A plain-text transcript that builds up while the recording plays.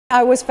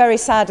I was very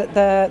sad at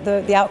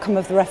the outcome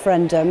of the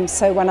referendum,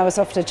 so when I was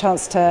offered a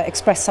chance to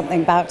express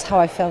something about how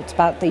I felt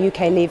about the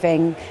UK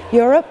leaving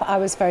Europe, I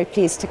was very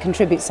pleased to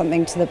contribute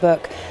something to the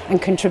book and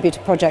contribute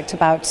a project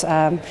about,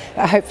 I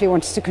hopefully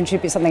wanted to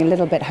contribute something a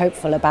little bit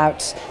hopeful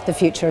about the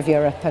future of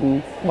Europe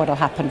and what will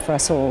happen for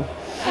us all.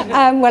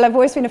 Well, I've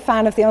always been a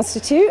fan of the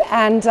Institut,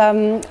 and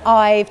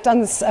I've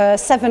done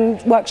 7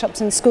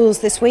 workshops in schools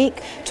this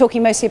week,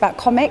 talking mostly about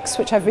comics,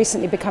 which I've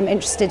recently become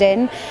interested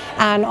in.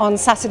 And on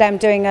Saturday I'm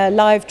doing a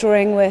live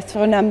drawing with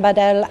Ronan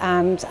Badel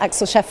and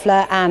Axel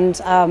Scheffler,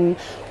 and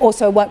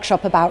also a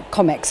workshop about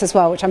comics as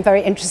well, which I'm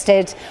very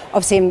interested,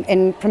 obviously,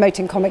 in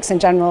promoting comics in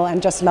general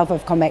and just love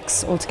of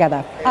comics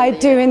altogether. I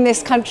do in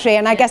this country,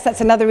 and I guess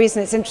that's another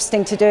reason it's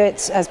interesting to do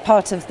it as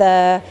part of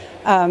the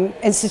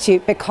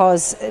Institute,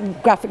 because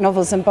graphic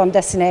novels and bande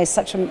dessinée is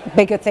such a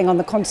bigger thing on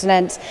the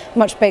continent,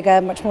 much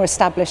bigger, much more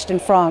established in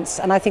France,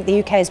 and I think the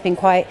UK has been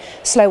quite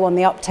slow on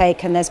the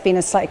uptake, and there's been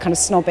a slightly kind of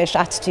snobbish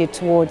attitude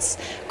towards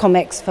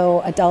comics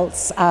for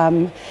adults,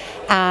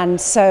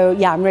 and so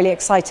yeah, I'm really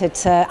excited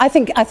to, I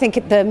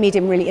think the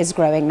medium really is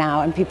growing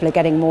now and people are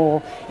getting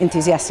more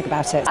enthusiastic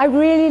about it. I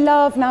really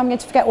love, now I'm going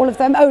to forget all of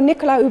them,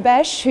 Nicolas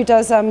Houbesch, who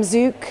does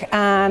Zouk,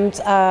 and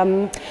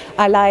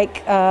I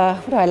like,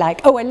 what do I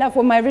like? Oh, I love,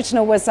 well, my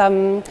original was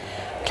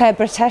Claire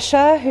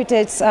Bretescher, who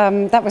did,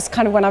 that was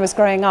kind of when I was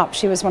growing up,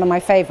 she was one of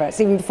my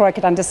favourites, even before I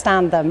could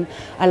understand them.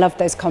 I loved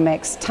those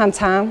comics.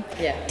 Tintin,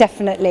 yeah.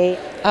 Definitely.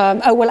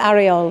 Oh, well,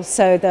 Ariel,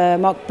 so the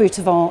Marc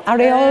Boutavant.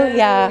 Ariel,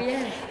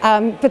 yeah.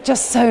 But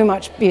just so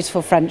much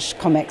beautiful French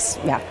comics,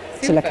 yeah,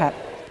 to look at.